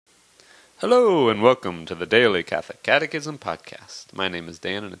Hello and welcome to the Daily Catholic Catechism Podcast. My name is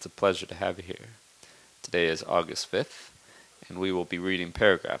Dan and it's a pleasure to have you here. Today is August 5th and we will be reading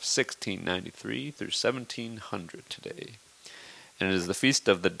paragraphs 1693 through 1700 today. And it is the feast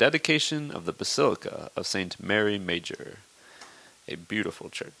of the dedication of the Basilica of St. Mary Major, a beautiful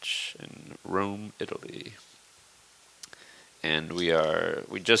church in Rome, Italy. And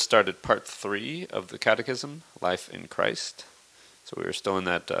we just started part 3 of the Catechism, Life in Christ. So we were still in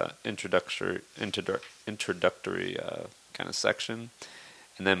that introductory kind of section,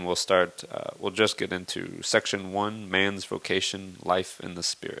 and then we'll just get into section 1, Man's Vocation, Life in the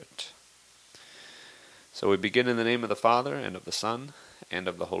Spirit. So we begin in the name of the Father, and of the Son, and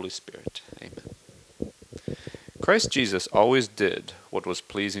of the Holy Spirit. Amen. Christ Jesus always did what was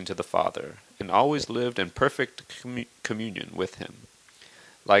pleasing to the Father, and always lived in perfect communion with Him.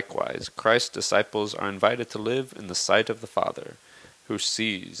 Likewise, Christ's disciples are invited to live in the sight of the Father, who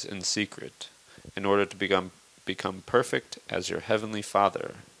sees in secret, in order to become perfect as your heavenly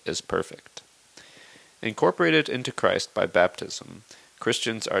Father is perfect. Incorporated into Christ by baptism,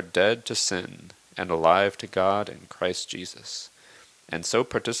 Christians are dead to sin and alive to God in Christ Jesus, and so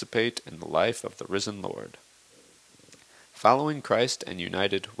participate in the life of the risen Lord. Following Christ and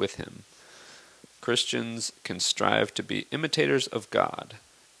united with Him, Christians can strive to be imitators of God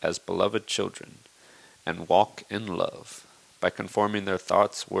as beloved children, and walk in love, by conforming their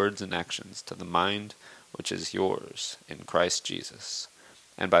thoughts, words, and actions to the mind which is yours in Christ Jesus,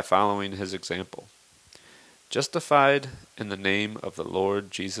 and by following His example. Justified in the name of the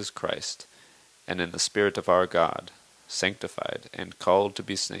Lord Jesus Christ, and in the Spirit of our God, sanctified and called to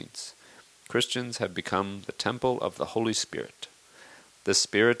be saints, Christians have become the temple of the Holy Spirit. The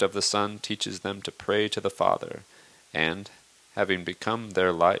Spirit of the Son teaches them to pray to the Father, and, having become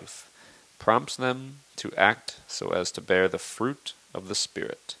their life, prompts them to act so as to bear the fruit of the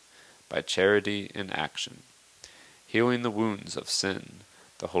Spirit, by charity in action. Healing the wounds of sin,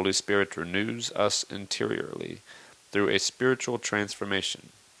 the Holy Spirit renews us interiorly through a spiritual transformation.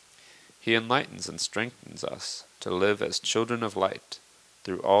 He enlightens and strengthens us to live as children of light,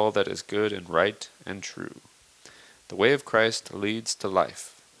 through all that is good and right and true. The way of Christ leads to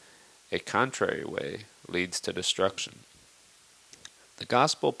life. A contrary way leads to destruction. The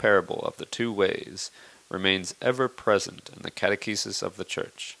gospel parable of the two ways remains ever present in the catechesis of the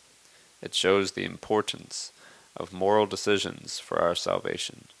Church. It shows the importance of moral decisions for our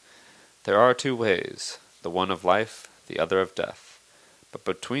salvation. There are two ways, the one of life, the other of death, but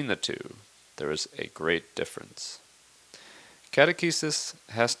between the two there is a great difference. Catechesis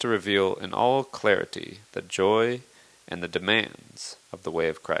has to reveal in all clarity the joy and the demands of the way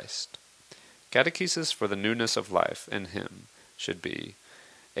of Christ. Catechesis for the newness of life in Him should be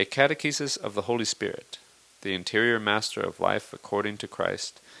a catechesis of the Holy Spirit, the interior master of life according to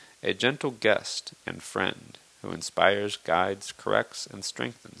Christ, a gentle guest and friend who inspires, guides, corrects, and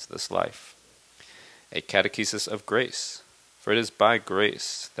strengthens this life. A catechesis of grace, for it is by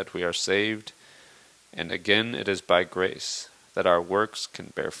grace that we are saved, and again it is by grace that our works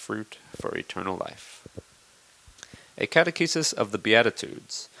can bear fruit for eternal life. A catechesis of the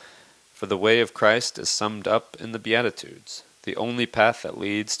Beatitudes, for the way of Christ is summed up in the Beatitudes, the only path that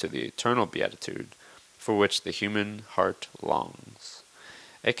leads to the eternal beatitude for which the human heart longs.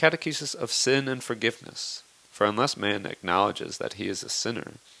 A catechesis of sin and forgiveness, for unless man acknowledges that he is a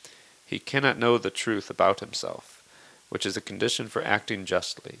sinner, he cannot know the truth about himself, which is a condition for acting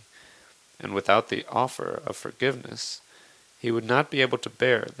justly, and without the offer of forgiveness, he would not be able to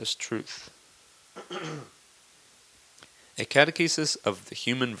bear this truth. A catechesis of the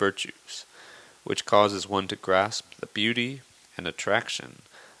human virtues, which causes one to grasp the beauty and attraction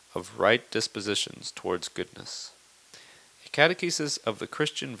of right dispositions towards goodness. A catechesis of the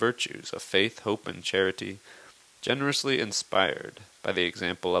Christian virtues of faith, hope, and charity, generously inspired by the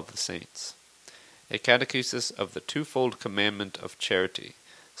example of the saints. A catechesis of the twofold commandment of charity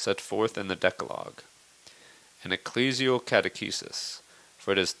set forth in the Decalogue. An ecclesial catechesis,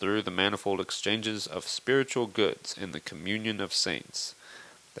 for it is through the manifold exchanges of spiritual goods in the communion of saints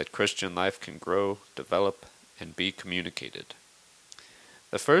that Christian life can grow, develop, and be communicated.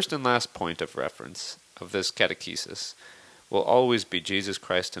 The first and last point of reference of this catechesis will always be Jesus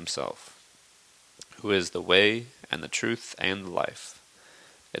Christ Himself, who is the way and the truth and the life.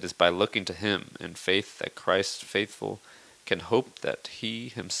 It is by looking to Him in faith that Christ faithful can hope that He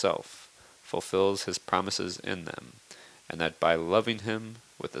Himself fulfills His promises in them, and that by loving Him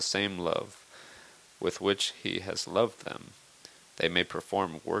with the same love with which He has loved them, they may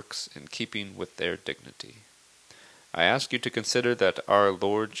perform works in keeping with their dignity. I ask you to consider that our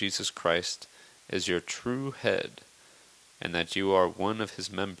Lord Jesus Christ is your true head, and that you are one of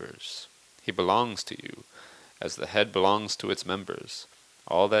His members, He belongs to you, as the head belongs to its members.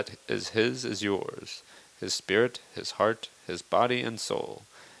 All that is his is yours, his spirit, his heart, his body and soul,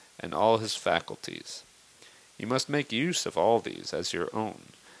 and all his faculties. You must make use of all these as your own,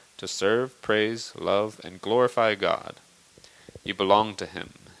 to serve, praise, love, and glorify God. You belong to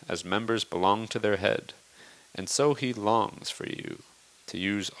him, as members belong to their head, and so he longs for you to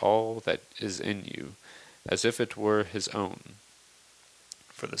use all that is in you, as if it were his own,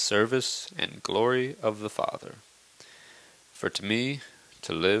 for the service and glory of the Father. For to me,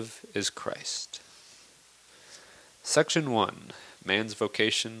 to live is Christ. Section 1. Man's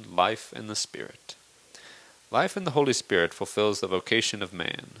Vocation, Life in the Spirit. Life in the Holy Spirit fulfills the vocation of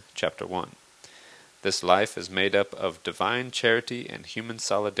man, Chapter 1. This life is made up of divine charity and human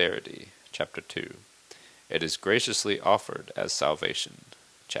solidarity, Chapter 2. It is graciously offered as salvation,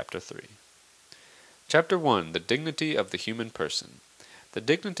 Chapter 3. Chapter 1. The dignity of the human person. The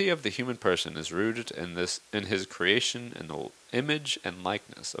dignity of the human person is rooted in his creation in the image and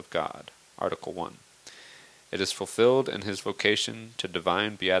likeness of God, Article 1. It is fulfilled in his vocation to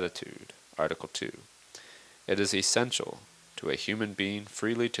divine beatitude, Article 2. It is essential to a human being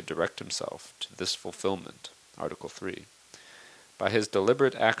freely to direct himself to this fulfillment, Article 3. By his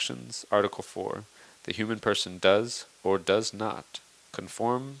deliberate actions, Article 4, the human person does, or does not,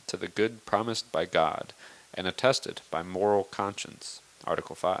 conform to the good promised by God and attested by moral conscience,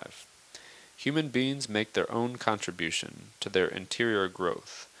 Article 5. Human beings make their own contribution to their interior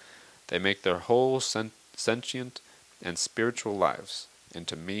growth. They make their whole sentient and spiritual lives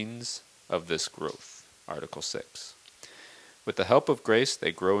into means of this growth, Article 6. With the help of grace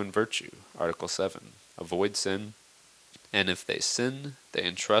they grow in virtue, Article 7, avoid sin, and if they sin, they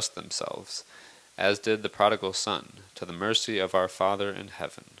entrust themselves, as did the prodigal son, to the mercy of our Father in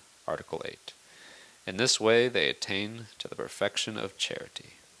heaven, Article 8. In this way they attain to the perfection of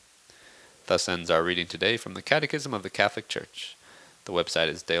charity. Thus ends our reading today from the Catechism of the Catholic Church. The website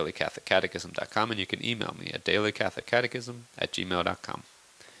is dailycatholicatechism.com, and you can email me at dailycatholicatechism@gmail.com.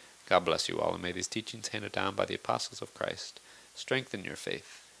 God bless you all, and may these teachings handed down by the apostles of Christ strengthen your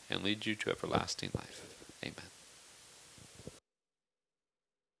faith and lead you to everlasting life. Amen.